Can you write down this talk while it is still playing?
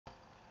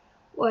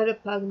What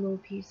up,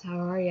 Pugmo peeps? How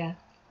are ya?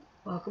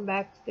 Welcome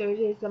back to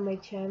Thursdays on my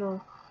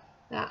channel.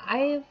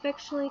 I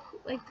affectionately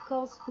like to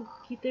call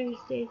Spooky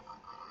Thursdays.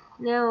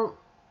 Now,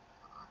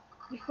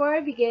 before I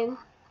begin,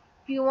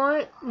 if you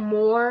want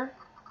more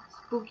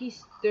Spooky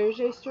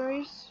Thursday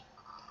stories,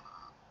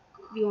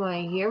 if you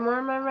want to hear more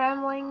of my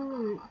rambling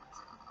and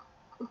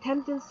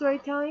attempt in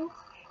storytelling,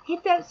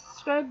 hit that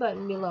subscribe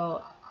button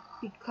below.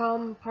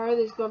 Become part of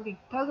this grumpy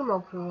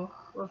Pugmo crew.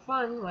 We're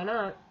fun, why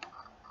not?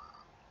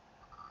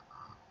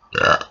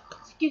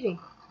 Excuse me.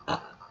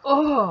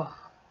 Oh!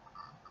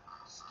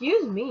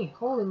 Excuse me,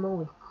 holy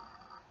moly.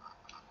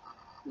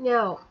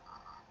 Now,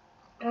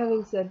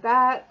 having said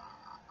that,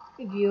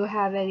 if you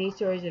have any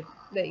stories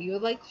that you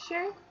would like to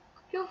share,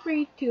 feel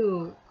free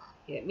to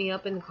hit me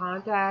up in the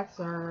contacts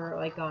or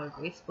like on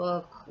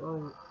Facebook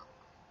or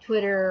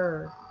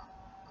Twitter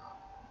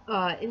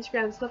or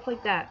Instagram, stuff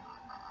like that.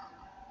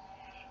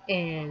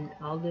 And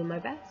I'll do my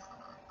best.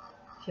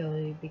 Shall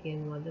we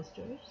begin one of the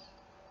stories?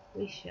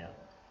 We shall.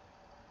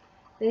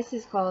 This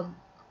is called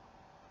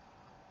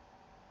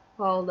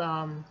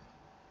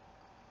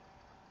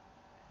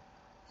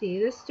see,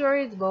 this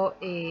story is about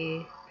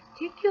a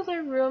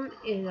particular room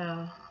in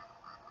a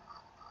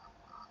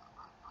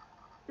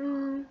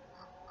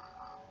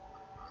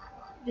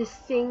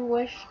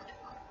distinguished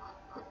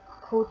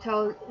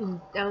hotel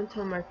in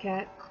downtown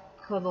Marquette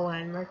called the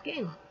Landmark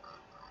Inn.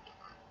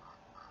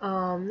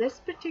 This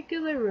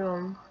particular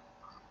room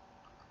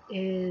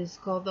is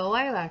called the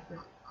Lilac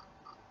Room.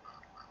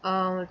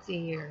 Let's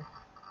see here.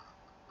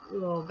 A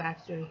little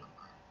backstory.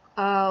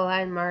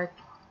 Landmark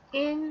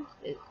Inn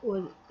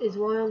is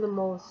one of the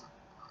most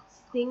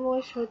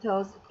distinguished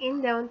hotels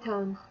in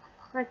downtown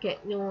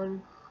Marquette,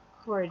 known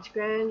for its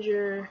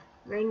grandeur,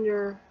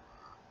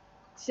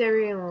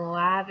 exterior, and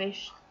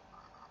lavish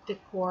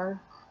decor.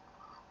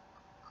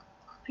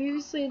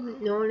 Previously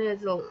known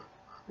as the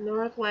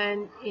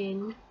Northland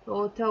Inn, the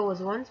hotel was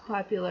once a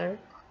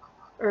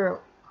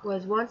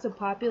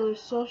popular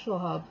social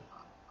hub.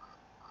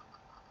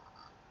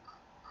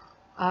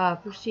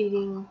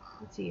 Preceding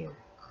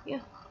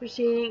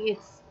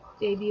its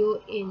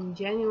debut in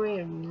January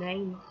of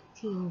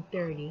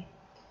 1930,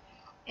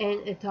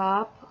 and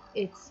atop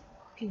its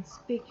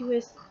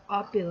conspicuous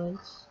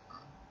opulence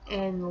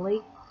and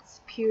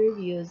lakes peer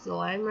views, the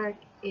landmark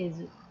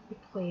is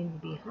proclaimed to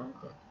be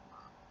haunted.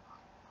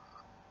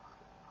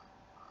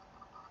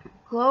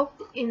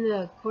 Cloaked in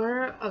the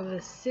corner of the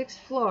 6th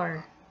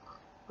floor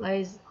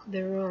lies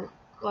the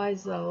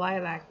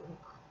Lilac Room,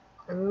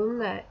 a room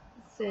that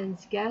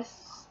sends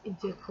guests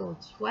into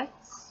cold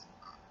sweats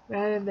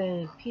rather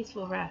than a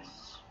peaceful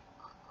rest.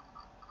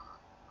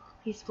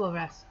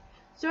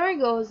 Story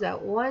goes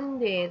that one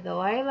day the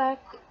Lilac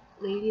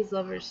Lady's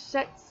lovers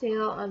set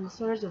sail on the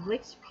shores of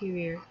Lake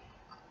Superior,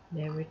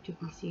 never to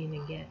be seen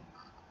again.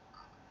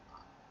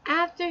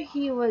 After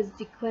he was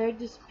declared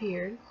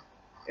disappeared,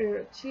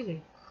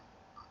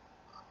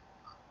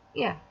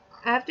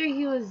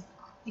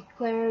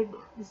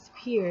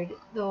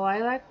 the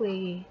Lilac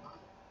Lady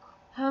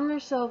hung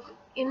herself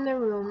in the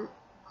room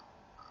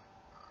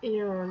in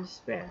her own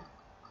despair.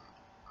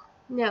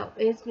 Now,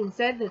 it's been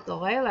said that the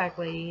Lilac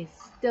Lady is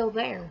still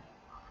there.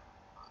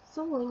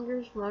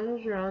 Wanders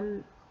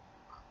around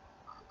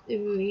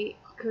the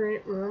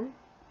recurrent room,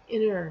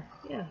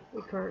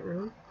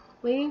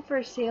 waiting for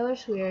a sailor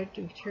swear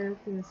to return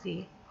from the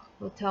sea.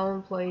 Hotel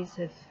employees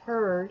have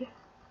heard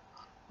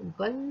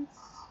abundance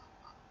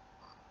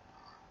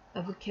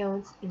of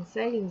accounts and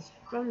sightings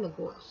from the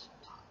ghost.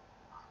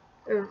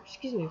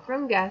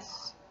 From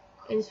guests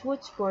and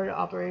switchboard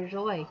operators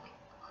alike.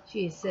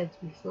 She is said to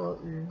be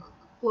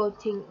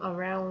floating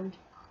around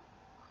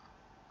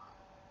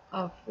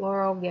a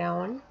floral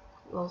gown,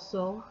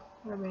 also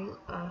harboring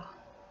a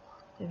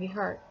heavy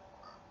heart.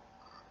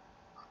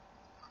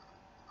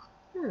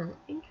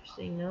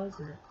 Interesting, now,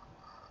 isn't it?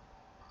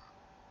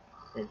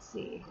 Let's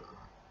see.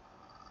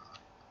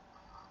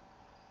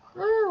 I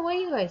don't know, what do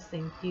you guys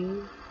think? Do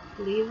you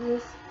believe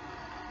this?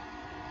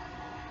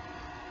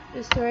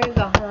 The story of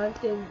the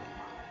haunted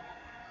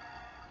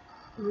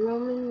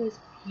room in this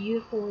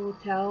beautiful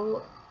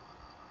hotel?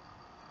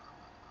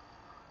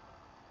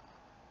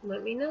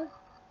 Let me know.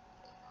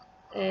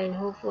 And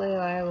hopefully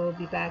I will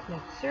be back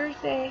next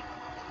Thursday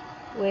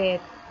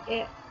with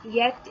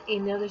yet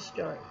another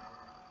story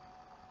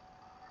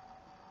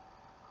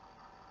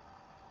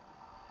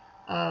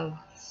of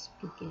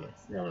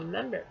spookiness. Now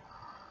remember,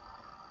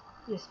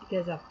 just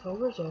because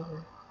October's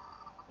over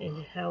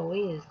and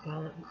Halloween is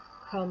come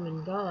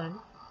and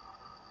gone,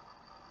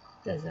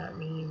 does not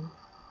mean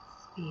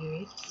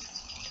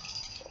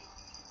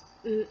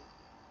the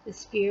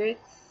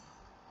spirits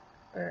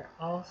are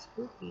all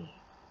spooky.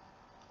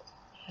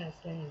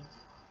 Hashtag.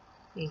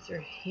 Thanks for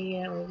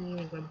hanging out with me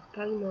and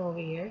Pugmo over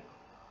here,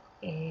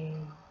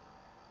 and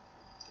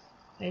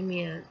find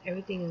me on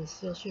everything in the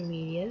social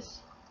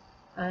medias.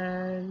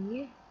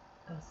 Yeah,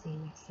 I'll see you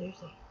next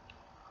Thursday.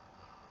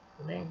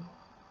 Till then,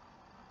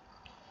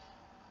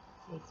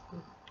 stay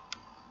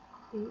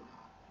spooky.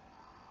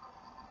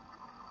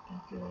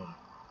 Talk to you later.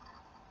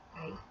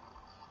 Bye.